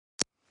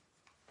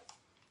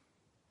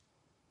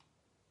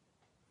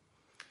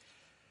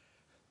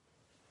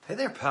Hey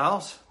there,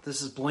 pals.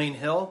 This is Blaine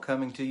Hill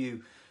coming to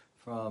you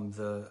from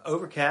the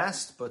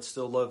overcast but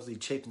still lovely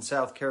Chapin,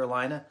 South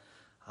Carolina.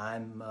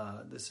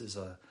 This is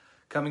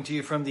coming to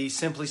you from the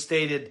Simply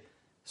Stated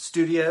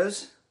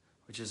Studios,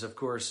 which is, of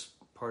course,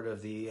 part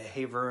of the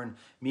Havern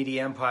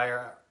media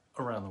empire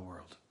around the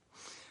world.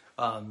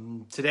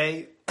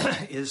 Today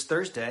is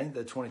Thursday,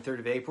 the 23rd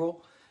of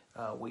April.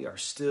 We are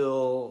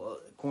still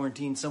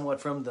quarantined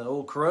somewhat from the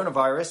old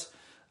coronavirus,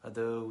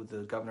 though the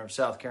governor of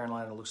South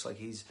Carolina looks like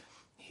he's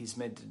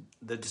made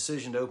the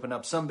decision to open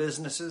up some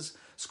businesses.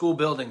 School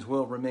buildings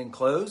will remain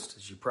closed,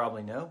 as you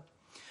probably know.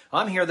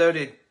 I'm here, though,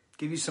 to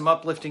give you some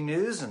uplifting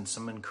news and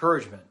some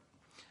encouragement.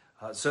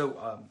 I'm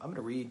going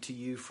to read to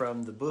you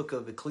from the book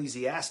of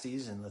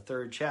Ecclesiastes in the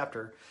 3rd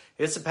chapter.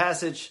 It's a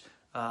passage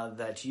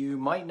that you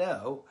might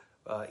know,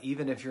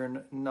 even if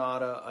you're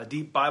not a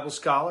deep Bible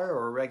scholar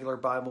or a regular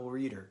Bible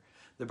reader.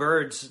 The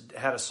Byrds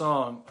had a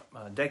song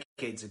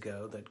decades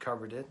ago that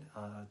covered it.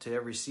 To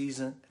every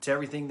season, to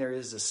everything there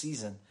is a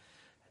season.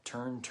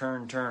 Turn,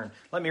 turn, turn.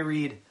 Let me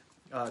read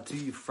to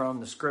you from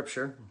the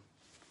scripture.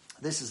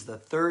 This is the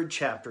 3rd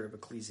chapter of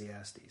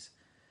Ecclesiastes.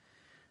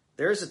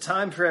 There is a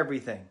time for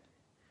everything,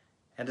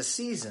 and a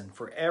season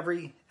for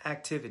every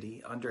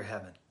activity under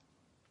heaven.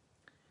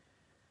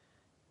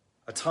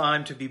 A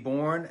time to be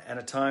born and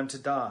a time to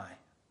die.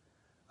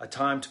 A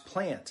time to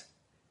plant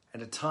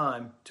and a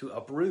time to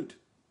uproot.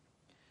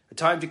 A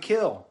time to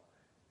kill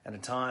and a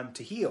time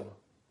to heal.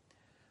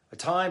 A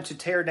time to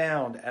tear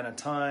down and a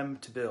time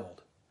to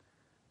build.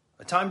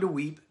 A time to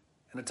weep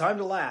and a time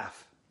to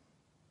laugh.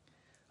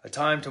 A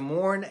time to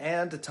mourn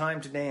and a time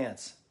to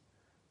dance.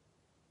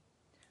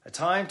 A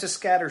time to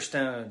scatter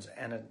stones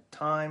and a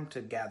time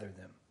to gather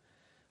them.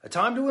 A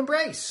time to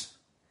embrace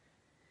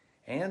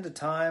and a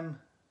time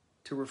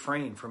to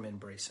refrain from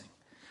embracing.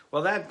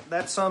 Well,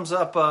 that sums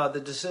up the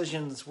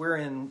decisions we're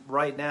in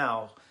right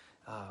now.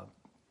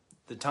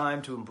 The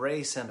time to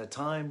embrace and a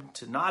time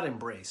to not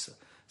embrace.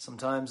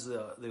 Sometimes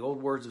the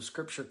old words of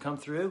Scripture come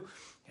through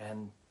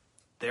and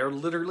they're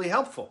literally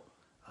helpful.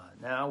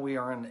 Now we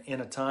are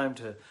in a time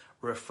to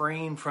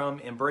refrain from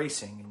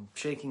embracing and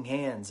shaking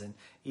hands and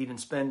even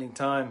spending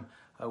time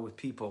with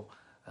people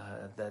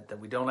that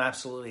we don't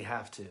absolutely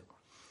have to.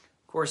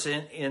 Of course,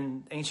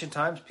 in ancient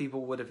times,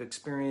 people would have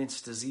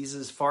experienced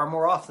diseases far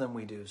more often than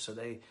we do, so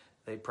they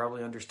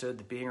probably understood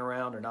that being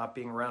around or not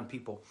being around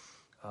people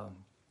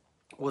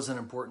was an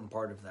important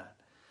part of that.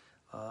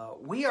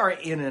 We are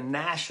in a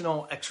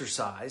national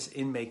exercise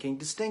in making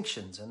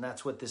distinctions, and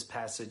that's what this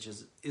passage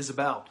is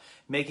about,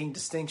 making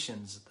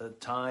distinctions, the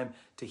time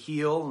to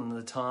heal and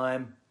the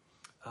time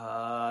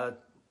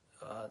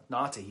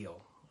not to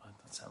heal.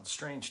 That sounds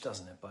strange,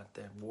 doesn't it? But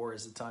war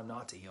is the time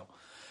not to heal.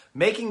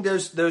 Making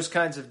those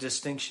kinds of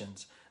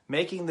distinctions,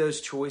 making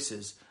those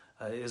choices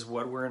is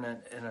what we're in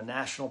a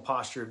national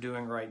posture of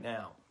doing right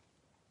now.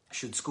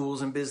 Should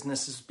schools and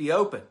businesses be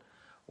open?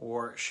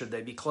 Or should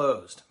they be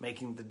closed?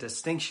 Making the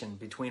distinction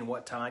between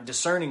what time,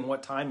 discerning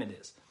what time it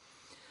is.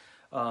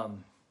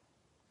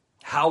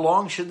 How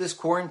long should this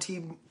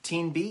quarantine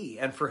be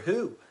and for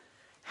who?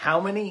 How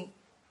many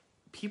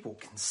people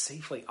can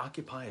safely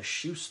occupy a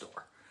shoe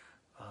store?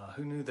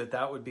 Who knew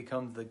that would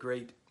become the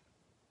great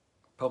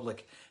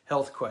public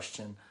health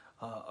question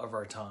of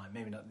our time?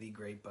 Maybe not the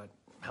great, but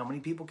how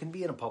many people can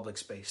be in a public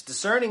space?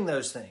 Discerning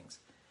those things.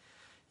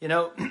 You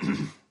know,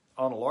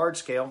 on a large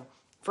scale,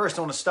 first,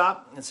 I want to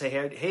stop and say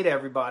hey to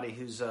everybody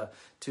who's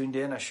tuned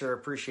in. I sure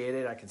appreciate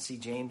it. I can see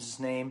James's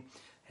name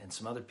and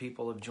some other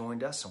people have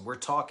joined us. And we're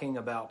talking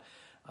about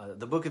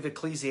the book of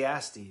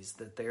Ecclesiastes,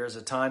 that there's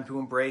a time to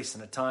embrace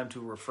and a time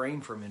to refrain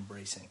from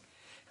embracing.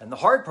 And the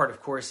hard part,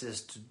 of course,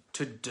 is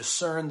to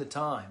discern the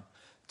time,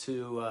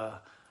 to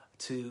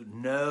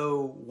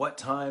know what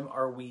time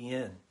are we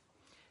in.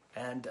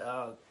 And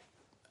on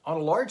a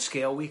large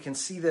scale, we can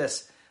see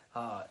this.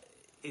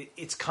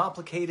 It's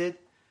complicated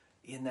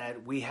in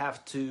that we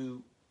have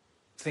to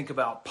think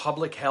about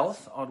public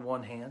health on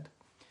one hand.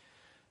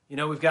 You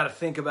know, we've got to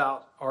think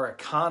about our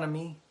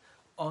economy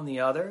on the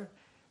other.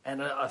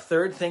 And a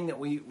third thing that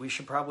we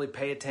should probably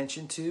pay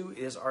attention to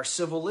is our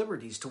civil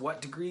liberties. To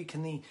what degree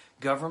can the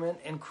government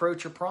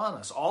encroach upon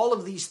us? All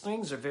of these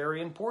things are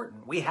very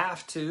important. We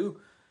have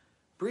to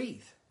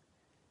breathe.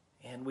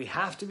 And we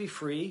have to be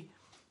free.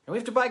 And we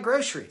have to buy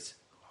groceries.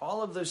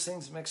 All of those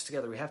things mixed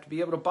together. We have to be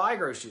able to buy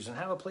groceries and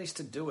have a place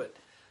to do it.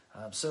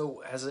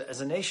 So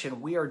as a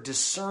nation, we are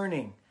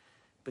discerning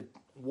but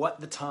what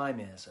the time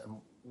is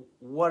and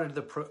what are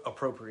the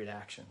appropriate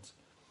actions.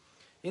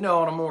 You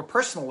know, on a more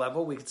personal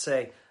level, we could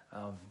say,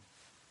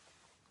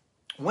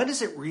 when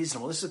is it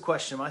reasonable? This is a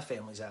question my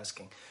family's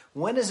asking.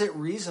 When is it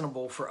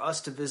reasonable for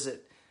us to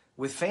visit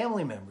with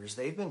family members?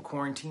 They've been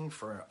quarantined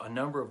for a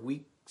number of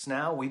weeks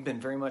now. We've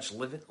been very much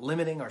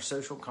limiting our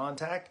social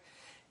contact.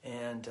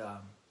 And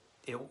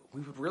we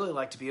would really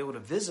like to be able to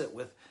visit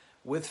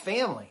with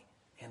family.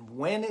 And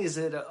when is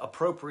it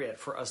appropriate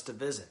for us to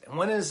visit? And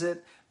when is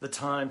it the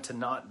time to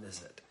not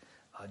visit?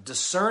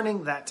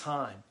 Discerning that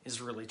time is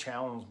really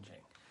challenging.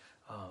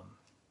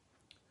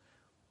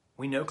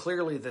 We know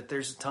clearly that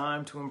there's a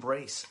time to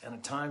embrace and a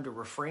time to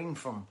refrain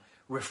from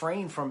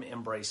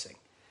embracing.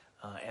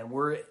 And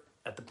we're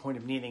at the point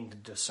of needing to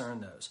discern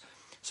those.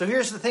 So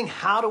here's the thing.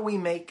 How do we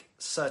make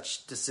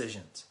such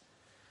decisions?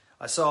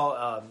 I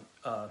saw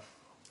a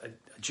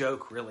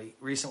joke really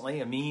recently,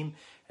 a meme,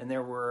 and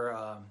there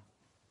were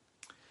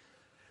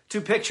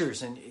two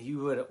pictures, and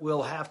you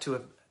will have to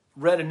have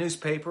read a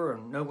newspaper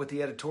and know what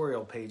the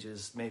editorial page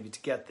is maybe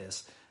to get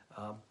this.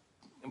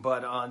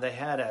 But they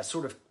had a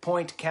sort of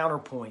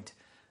point-counterpoint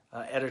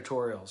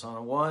editorials.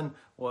 On one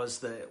was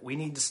that we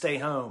need to stay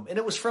home, and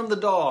it was from the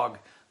dog.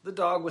 The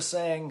dog was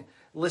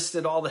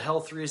listed all the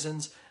health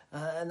reasons,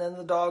 and then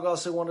the dog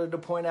also wanted to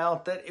point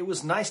out that it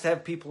was nice to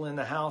have people in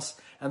the house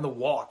and the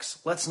walks.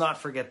 Let's not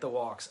forget the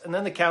walks. And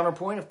then the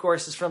counterpoint, of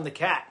course, is from the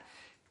cat.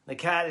 The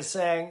cat is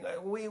saying,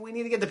 we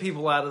need to get the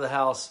people out of the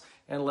house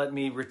and let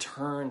me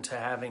return to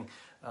having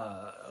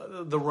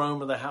the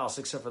roam of the house,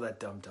 except for that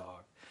dumb dog.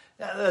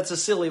 That's a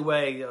silly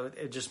way of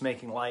just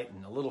making light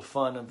and a little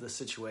fun of the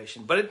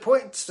situation, but it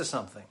points to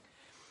something.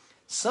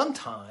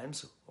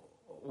 Sometimes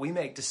we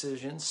make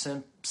decisions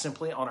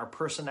simply on our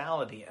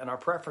personality and our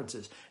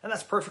preferences, and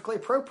that's perfectly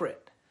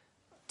appropriate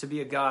to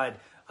be a guide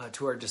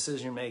to our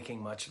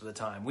decision-making much of the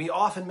time. We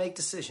often make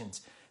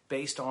decisions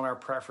based on our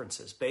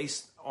preferences,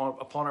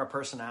 upon our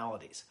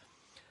personalities.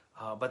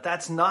 But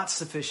that's not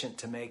sufficient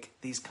to make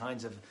these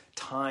kinds of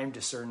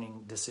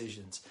time-discerning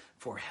decisions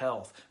for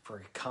health, for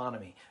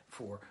economy,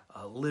 for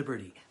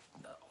liberty.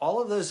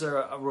 All of those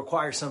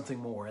require something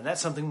more, and that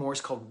something more is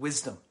called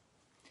wisdom.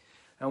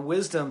 And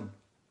wisdom,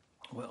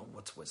 well,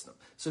 what's wisdom?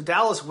 So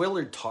Dallas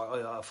Willard,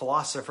 a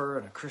philosopher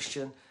and a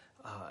Christian,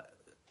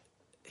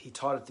 he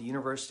taught at the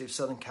University of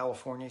Southern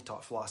California. He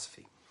taught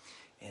philosophy,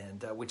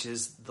 and which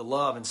is the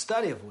love and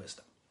study of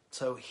wisdom.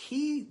 So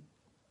he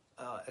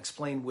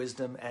explained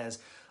wisdom as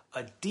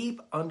a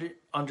deep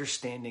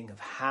understanding of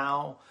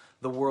how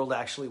the world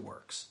actually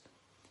works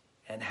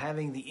and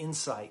having the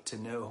insight to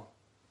know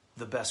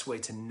the best way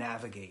to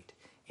navigate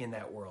in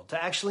that world,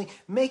 to actually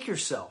make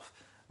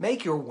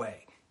your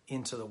way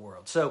into the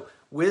world. So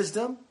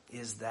wisdom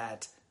is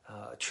that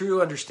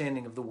true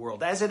understanding of the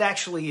world as it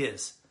actually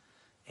is,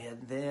 and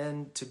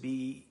then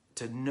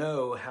to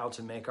know how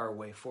to make our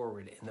way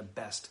forward in the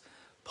best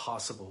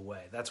possible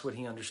way. That's what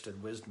he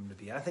understood wisdom to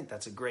be. I think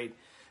that's a great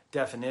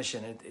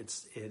definition.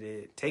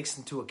 It takes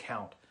into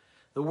account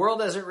the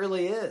world as it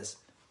really is,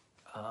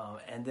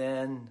 and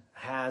then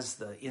has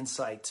the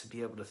insight to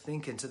be able to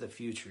think into the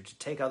future, to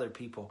take other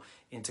people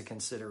into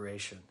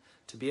consideration,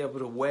 to be able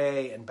to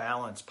weigh and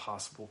balance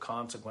possible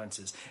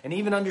consequences, and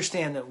even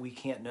understand that we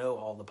can't know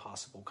all the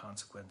possible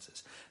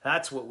consequences.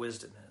 That's what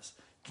wisdom is,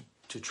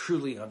 to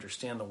truly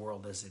understand the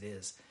world as it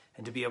is,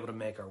 and to be able to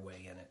make our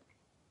way in it.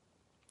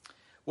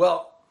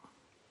 Well,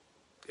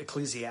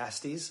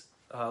 Ecclesiastes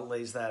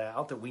lays that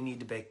out, that we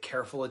need to pay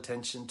careful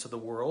attention to the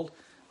world.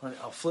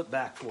 I'll flip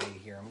back for you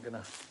here. I'm going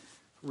to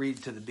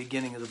read to the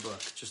beginning of the book,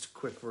 just a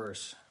quick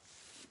verse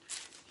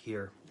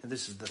here. And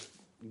this is the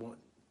one.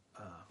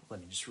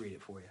 Let me just read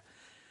it for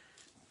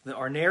you.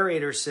 Our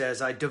narrator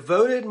says, I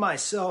devoted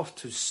myself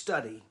to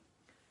study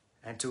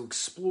and to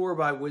explore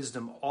by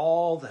wisdom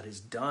all that is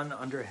done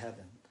under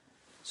heaven.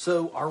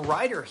 So our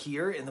writer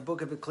here in the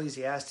book of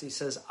Ecclesiastes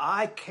says,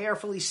 I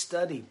carefully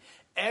studied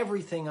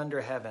everything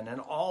under heaven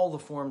and all the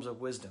forms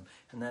of wisdom,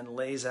 and then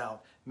lays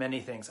out many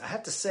things. I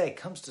have to say, it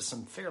comes to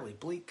some fairly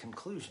bleak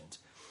conclusions.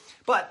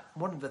 But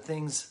one of the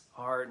things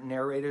our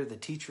narrator, the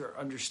teacher,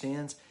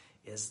 understands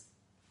is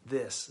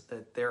this,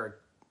 that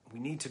we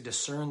need to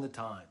discern the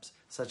times,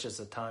 such as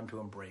a time to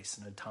embrace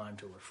and a time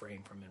to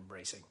refrain from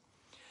embracing.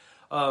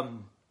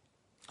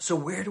 So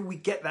where do we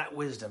get that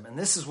wisdom? And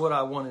this is what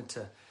I want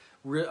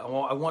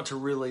to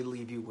really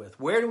leave you with.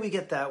 Where do we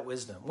get that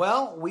wisdom?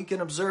 Well, we can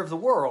observe the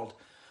world,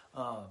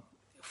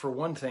 for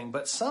one thing,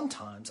 but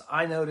sometimes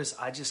I notice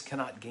I just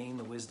cannot gain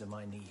the wisdom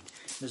I need.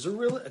 There's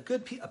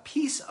a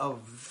piece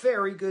of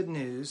very good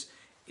news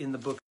in the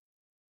book.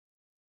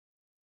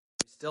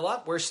 Still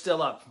up? We're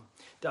still up.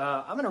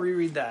 I'm going to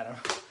reread that.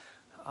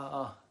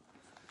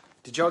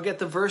 Did y'all get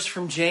the verse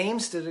from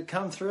James? Did it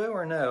come through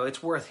or no?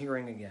 It's worth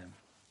hearing again.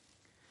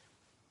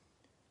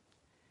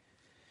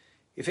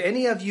 If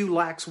any of you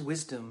lacks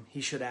wisdom,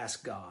 he should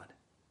ask God,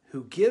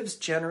 who gives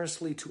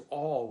generously to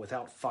all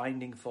without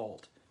finding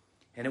fault,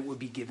 and it will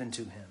be given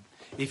to him.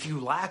 If you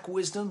lack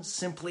wisdom,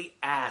 simply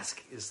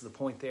ask is the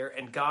point there,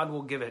 and God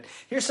will give it.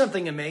 Here's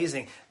something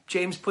amazing.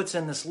 James puts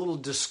in this little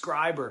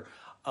describer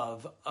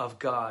of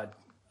God,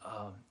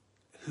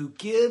 who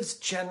gives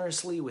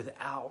generously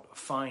without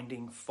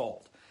finding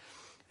fault.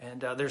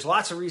 And there's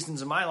lots of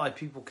reasons in my life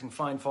people can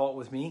find fault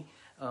with me.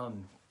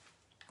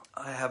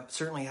 I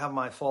certainly have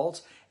my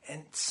faults,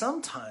 and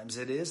sometimes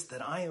it is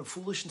that I am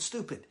foolish and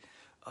stupid.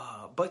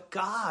 But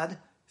God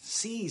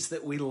sees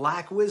that we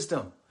lack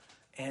wisdom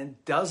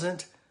and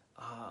doesn't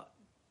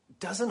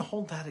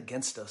hold that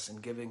against us in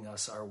giving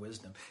us our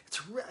wisdom.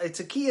 It's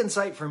a key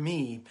insight for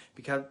me,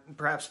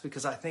 perhaps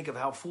because I think of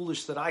how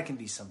foolish that I can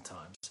be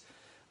sometimes.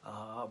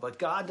 But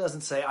God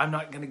doesn't say, I'm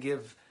not going to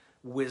give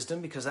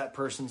wisdom because that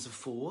person's a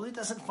fool. He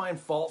doesn't find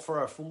fault for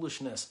our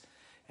foolishness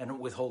and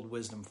withhold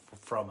wisdom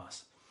from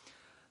us.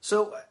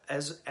 So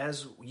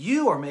as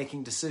you are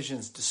making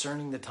decisions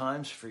discerning the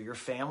times for your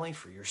family,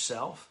 for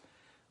yourself,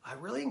 I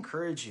really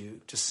encourage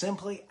you to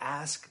simply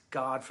ask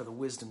God for the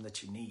wisdom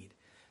that you need.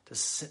 To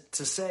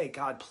say,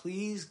 God,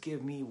 please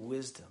give me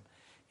wisdom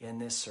in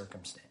this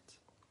circumstance.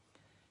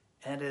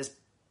 And as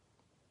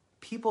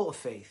people of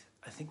faith,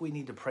 I think we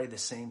need to pray the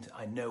same.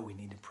 I know we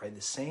need to pray the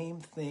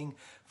same thing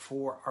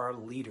for our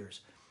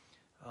leaders.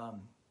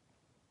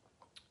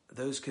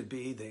 Those could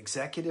be the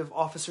executive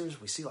officers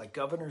we see like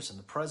governors and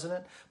the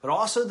president, but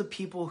also the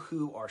people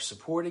who are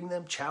supporting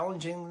them,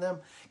 challenging them,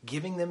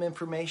 giving them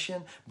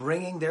information,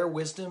 bringing their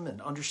wisdom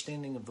and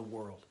understanding of the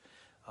world.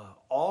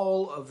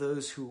 All of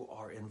those who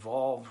are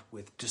involved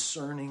with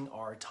discerning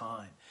our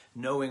time,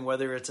 knowing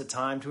whether it's a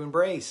time to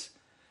embrace.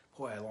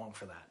 Boy, I long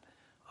for that.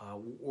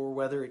 Or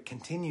whether it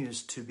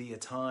continues to be a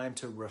time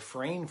to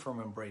refrain from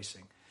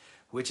embracing,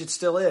 which it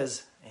still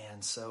is.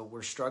 And so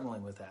we're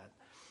struggling with that.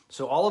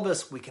 So all of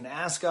us, we can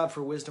ask God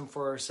for wisdom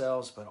for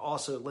ourselves, but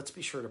also let's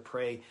be sure to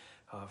pray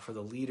for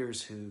the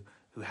leaders who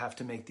have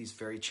to make these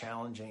very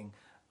challenging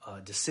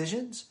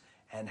decisions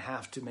and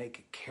have to make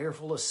a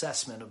careful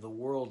assessment of the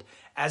world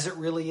as it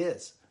really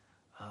is,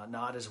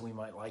 not as we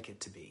might like it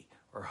to be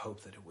or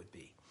hope that it would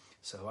be.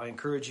 So I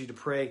encourage you to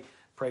pray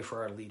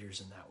for our leaders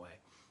in that way.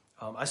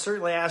 I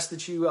certainly ask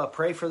that you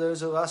pray for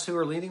those of us who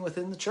are leading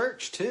within the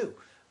church too.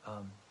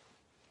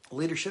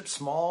 Leadership,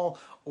 small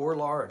or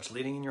large,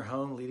 leading in your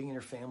home, leading in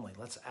your family.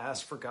 Let's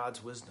ask for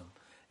God's wisdom,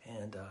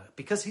 and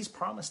because He's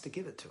promised to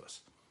give it to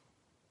us.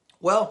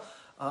 Well,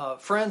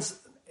 friends,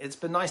 it's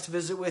been nice to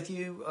visit with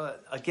you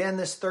again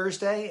this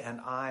Thursday,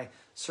 and I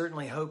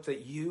certainly hope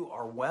that you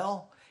are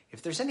well.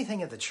 If there's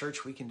anything at the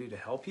church we can do to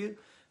help you,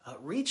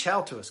 reach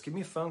out to us. Give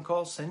me a phone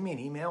call, send me an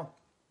email.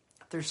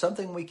 If there's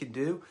something we can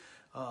do,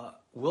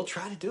 we'll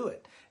try to do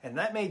it. And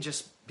that may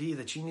just be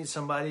that you need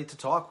somebody to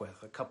talk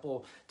with. A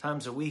couple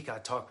times a week I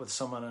talk with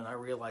someone and I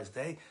realize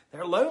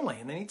they're lonely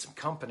and they need some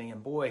company.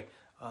 And boy,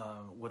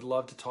 would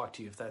love to talk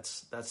to you if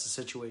that's the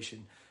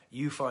situation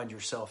you find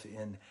yourself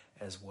in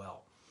as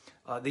well.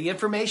 The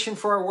information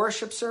for our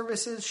worship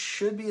services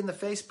should be in the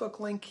Facebook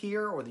link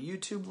here or the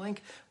YouTube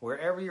link,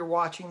 wherever you're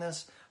watching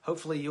this.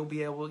 Hopefully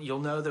you'll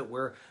know that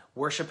we're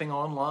worshiping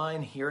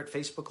online here at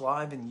Facebook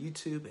Live and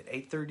YouTube at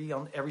 8:30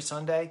 on every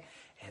Sunday.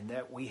 And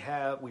that we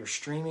are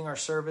streaming our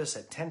service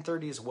at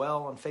 10:30 as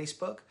well on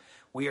Facebook.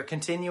 We are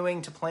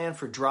continuing to plan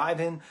for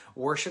drive-in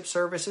worship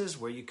services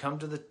where you come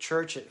to the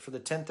church for the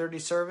 10:30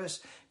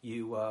 service.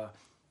 You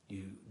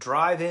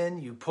drive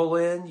in, you pull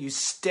in, you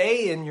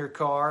stay in your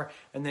car,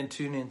 and then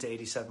tune in to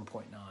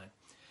 87.9.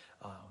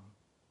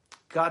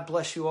 God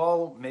bless you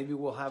all. Maybe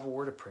we'll have a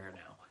word of prayer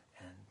now,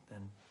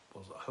 and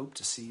we'll hope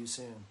to see you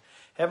soon.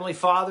 Heavenly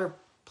Father,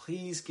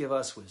 please give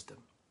us wisdom.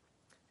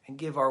 And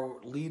give our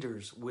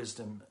leaders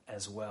wisdom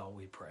as well,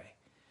 we pray.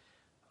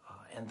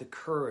 And the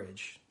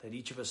courage that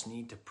each of us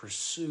need to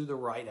pursue the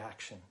right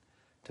action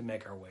to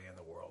make our way in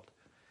the world.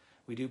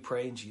 We do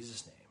pray in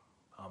Jesus' name.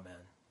 Amen.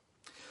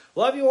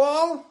 Love you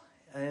all.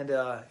 And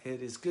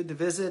it is good to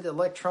visit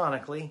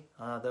electronically,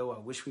 though I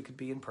wish we could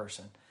be in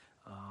person.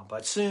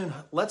 But soon,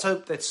 let's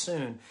hope that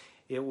soon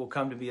it will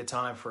come to be a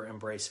time for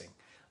embracing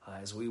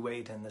as we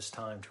wait in this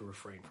time to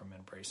refrain from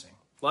embracing.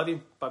 Love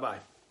you. Bye-bye.